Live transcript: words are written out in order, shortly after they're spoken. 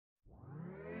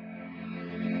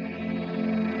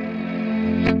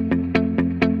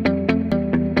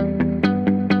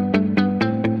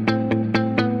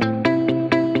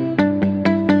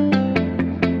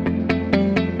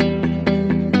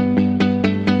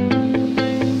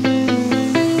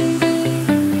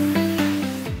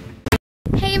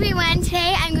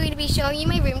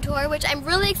before, which I'm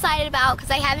really excited about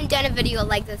because I haven't done a video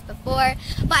like this before.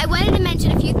 But I wanted to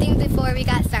mention a few things before we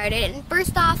got started. And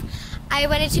first off, I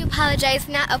wanted to apologize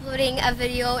for not uploading a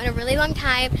video in a really long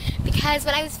time because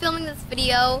when I was filming this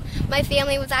video, my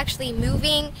family was actually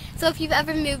moving. So if you've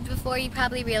ever moved before, you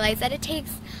probably realize that it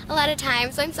takes a lot of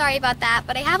time. So I'm sorry about that,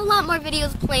 but I have a lot more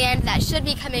videos planned that should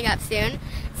be coming up soon.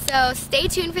 So stay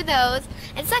tuned for those.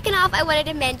 And second off, I wanted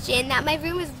to mention that my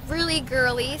room is really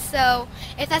girly, so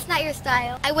if that's not your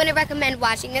style, I wouldn't recommend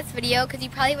watching this video because you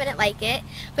probably wouldn't like it.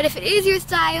 But if it is your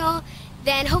style,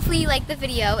 then hopefully you like the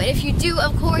video. And if you do,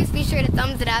 of course, be sure to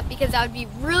thumbs it up because that would be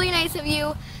really nice of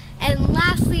you. And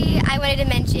lastly, I wanted to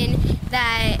mention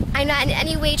that I'm not in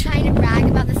any way trying to brag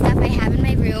about the stuff I have in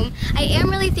my room. I am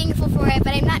really thankful for it,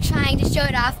 but I'm not trying to show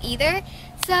it off either.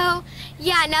 So,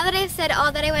 yeah, now that I've said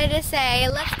all that I wanted to say,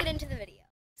 let's get into the video.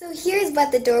 So here's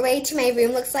what the doorway to my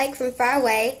room looks like from far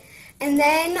away. And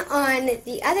then on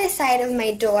the other side of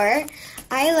my door,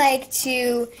 I like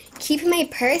to keep my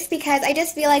purse because I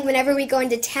just feel like whenever we go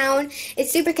into town,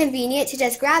 it's super convenient to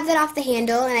just grab that off the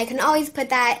handle and I can always put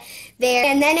that there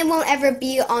and then it won't ever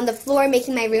be on the floor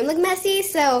making my room look messy.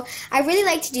 So I really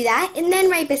like to do that. And then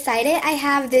right beside it, I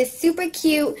have this super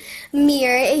cute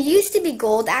mirror. It used to be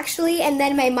gold actually, and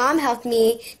then my mom helped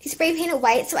me to spray paint it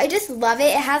white. So I just love it.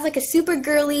 It has like a super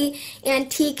girly,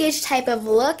 antique-ish type of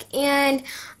look and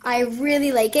I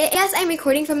really like it. Yes, I'm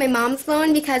recording from my mom's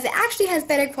phone because it actually has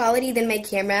better quality than my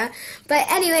camera. But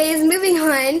anyways, moving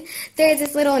on, there's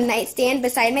this little nightstand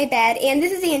beside my bed, and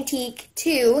this is antique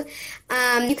too.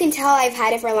 You can tell I've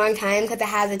had it for a long time because it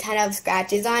has a ton of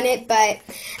scratches on it. But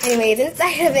anyways,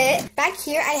 inside of it, back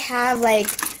here I have like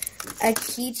a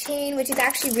keychain, which is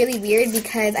actually really weird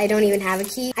because I don't even have a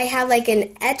key. I have like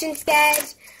an etch and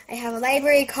sketch. I have a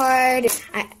library card,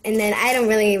 and then I don't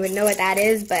really even know what that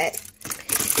is, but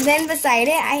then beside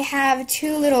it, I have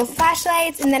two little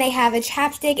flashlights, and then I have a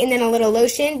chapstick and then a little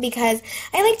lotion because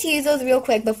I like to use those real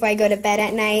quick before I go to bed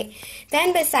at night.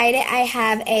 Then beside it, I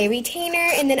have a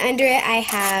retainer, and then under it, I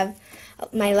have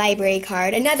my library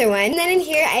card, another one. And then in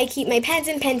here, I keep my pens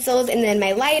and pencils, and then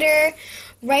my lighter.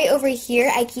 Right over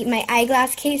here, I keep my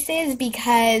eyeglass cases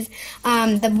because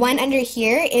the one under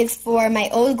here is for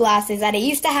my old glasses that I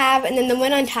used to have, and then the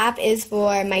one on top is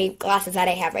for my glasses that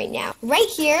I have right now. Right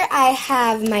here, I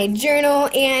have my journal,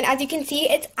 and as you can see,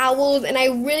 it's owls, and I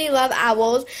really love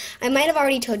owls. I might have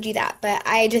already told you that, but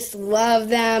I just love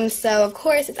them, so of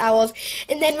course it's owls.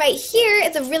 And then right here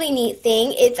is a really neat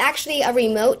thing. It's actually a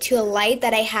remote to a light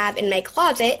that I have in my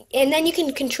closet, and then you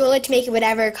can control it to make it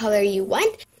whatever color you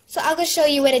want. So I'll go show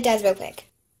you what it does real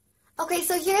quick. Okay,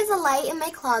 so here's a light in my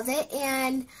closet,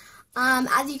 and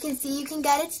as you can see, you can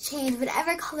get it to change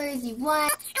whatever colors you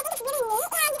want. I think it's really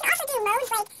neat, and you can also do modes,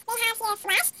 like they have here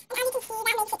flash, and as you can see,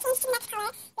 that makes it change to the next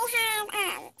color. They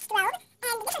have strobe,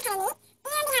 and this is kind of neat,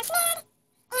 and they have smooth,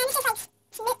 and this is like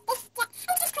smooth,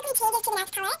 and just quickly changes to the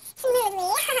next color, smoothly, and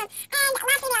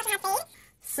lastly they also have fade.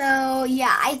 So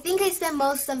yeah, I think I spent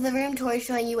most of the room tour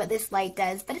showing you what this light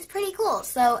does, but it's pretty cool.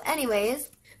 So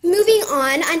anyways, moving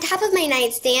on top of my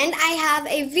nightstand, I have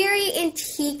a very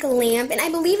antique lamp, and I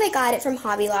believe I got it from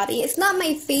Hobby Lobby. It's not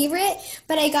my favorite,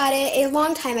 but I got it a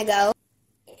long time ago.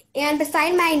 And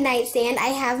beside my nightstand, I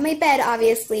have my bed,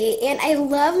 obviously, and I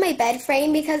love my bed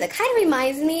frame because it kind of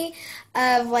reminds me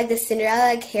of like the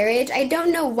Cinderella carriage. I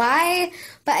don't know why,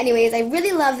 but anyways, I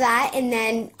really love that. And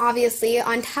then obviously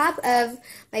on top of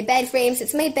my bed frame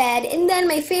sits my bed, and then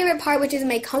my favorite part, which is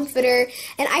my comforter.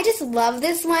 And I just love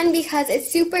this one because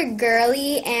it's super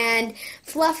girly and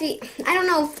fluffy. I don't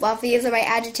know if fluffy is the right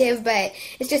adjective, but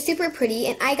it's just super pretty.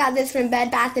 And I got this from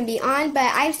Bed Bath & Beyond, but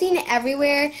I've seen it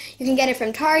everywhere. You can get it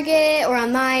from Target or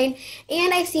online,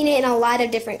 and I've seen it in a lot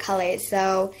of different colors.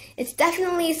 So it's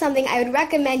definitely something I would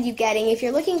recommend you getting if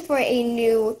you're looking for a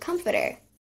new comforter.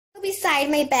 Beside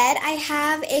my bed, I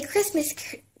have a Christmas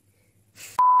tree.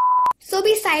 So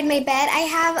beside my bed, I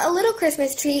have a little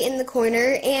Christmas tree in the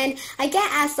corner, and I get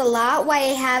asked a lot why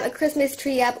I have a Christmas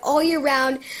tree up all year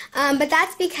round, but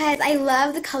that's because I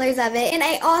love the colors of it, and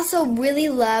I also really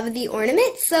love the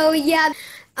ornaments. So yeah,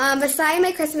 beside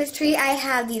my Christmas tree, I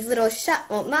have these little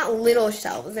well, not little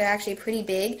shelves, they're actually pretty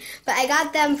big, but I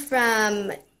got them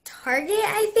from Target,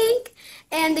 I think.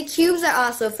 And the cubes are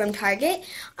also from Target.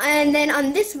 And then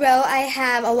on this row, I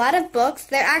have a lot of books.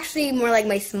 They're actually more like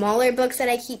my smaller books that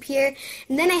I keep here.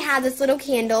 And then I have this little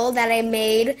candle that I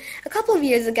made a couple of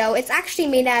years ago. It's actually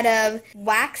made out of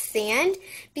wax sand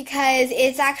because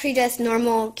it's actually just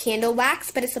normal candle wax,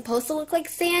 but it's supposed to look like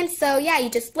sand. So yeah, you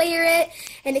just layer it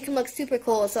and it can look super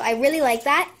cool. So I really like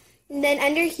that. And then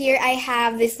under here, I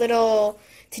have this little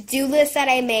to-do list that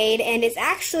I made, and it's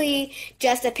actually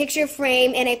just a picture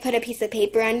frame, and I put a piece of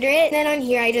paper under it. And then on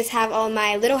here I just have all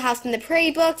my Little House on the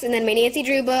Prairie books, and then my Nancy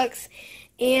Drew books,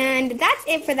 and that's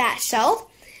it for that shelf.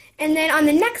 And then on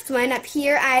the next one up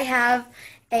here I have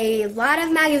a lot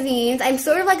of magazines. I'm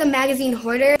sort of like a magazine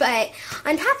hoarder, but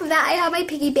on top of that I have my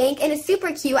piggy bank, and it's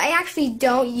super cute. I actually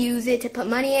don't use it to put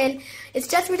money in. It's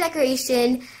just for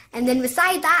decoration. And then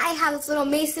beside that I have this little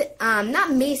mason,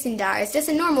 not mason jar, it's just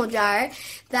a normal jar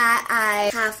that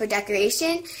I have for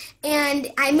decoration. And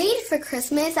I made it for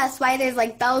Christmas, that's why there's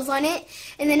like bells on it.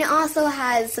 And then it also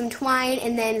has some twine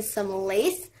and then some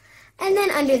lace. And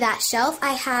then under that shelf,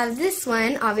 I have this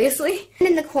one, obviously. And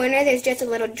in the corner, there's just a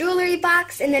little jewelry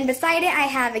box. And then beside it, I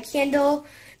have a candle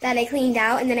that I cleaned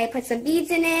out. And then I put some beads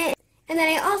in it. And then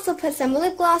I also put some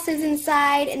lip glosses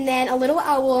inside. And then a little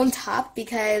owl on top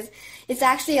because it's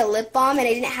actually a lip balm and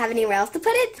I didn't have anywhere else to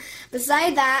put it.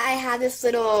 Beside that, I have this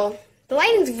little... The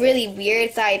lighting's really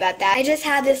weird, sorry about that. I just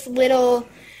have this little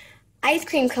ice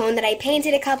cream cone that I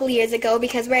painted a couple years ago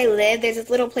because where I live, there's this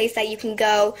little place that you can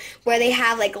go where they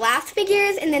have like glass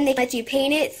figures and then they let you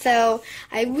paint it, so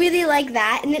I really like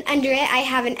that. And then under it, I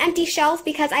have an empty shelf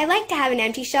because I like to have an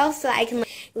empty shelf so I can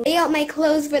lay out my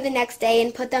clothes for the next day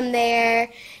and put them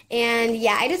there. And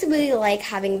yeah, I just really like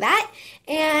having that.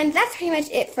 And that's pretty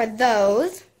much it for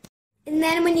those. And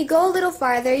then when you go a little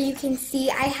farther, you can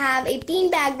see I have a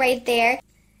beanbag right there.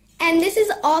 And this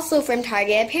is also from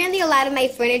Target. Apparently a lot of my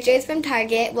furniture is from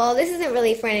Target. Well, this isn't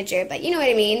really furniture, but you know what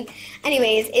I mean.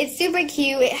 Anyways, it's super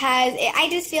cute. I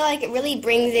just feel like it really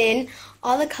brings in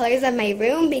all the colors of my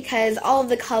room because all of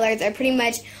the colors are pretty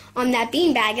much on that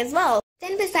beanbag as well.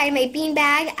 Then beside my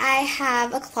beanbag, I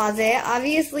have a closet,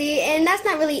 obviously, and that's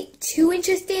not really too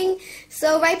interesting.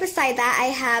 So right beside that, I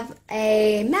have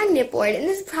a magnet board, and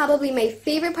this is probably my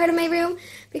favorite part of my room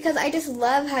because I just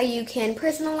love how you can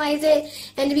personalize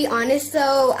it. And to be honest,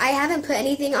 though, I haven't put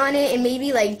anything on it in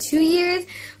maybe like 2 years.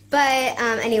 But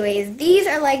anyways, these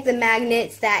are like the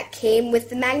magnets that came with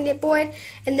the magnet board,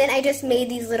 and then I just made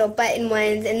these little button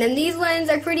ones, and then these ones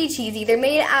are pretty cheesy. They're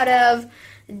made out of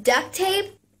duct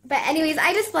tape. But anyways,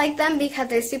 I just like them because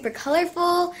they're super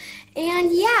colorful.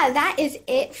 And yeah, that is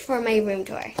it for my room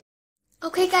tour.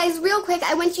 Okay guys, real quick,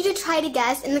 I want you to try to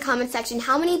guess in the comment section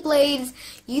how many blades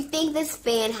you think this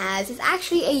fan has. It's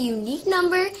actually a unique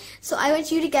number, so I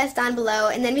want you to guess down below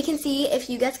and then we can see if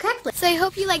you guess correctly. So I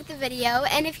hope you liked the video,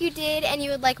 and if you did and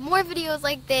you would like more videos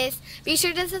like this, be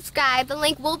sure to subscribe. The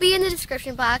link will be in the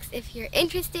description box if you're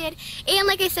interested. And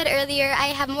like I said earlier, I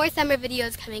have more summer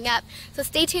videos coming up, so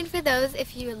stay tuned for those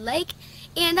if you would like.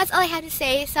 And that's all I have to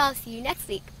say, so I'll see you next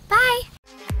week. Bye!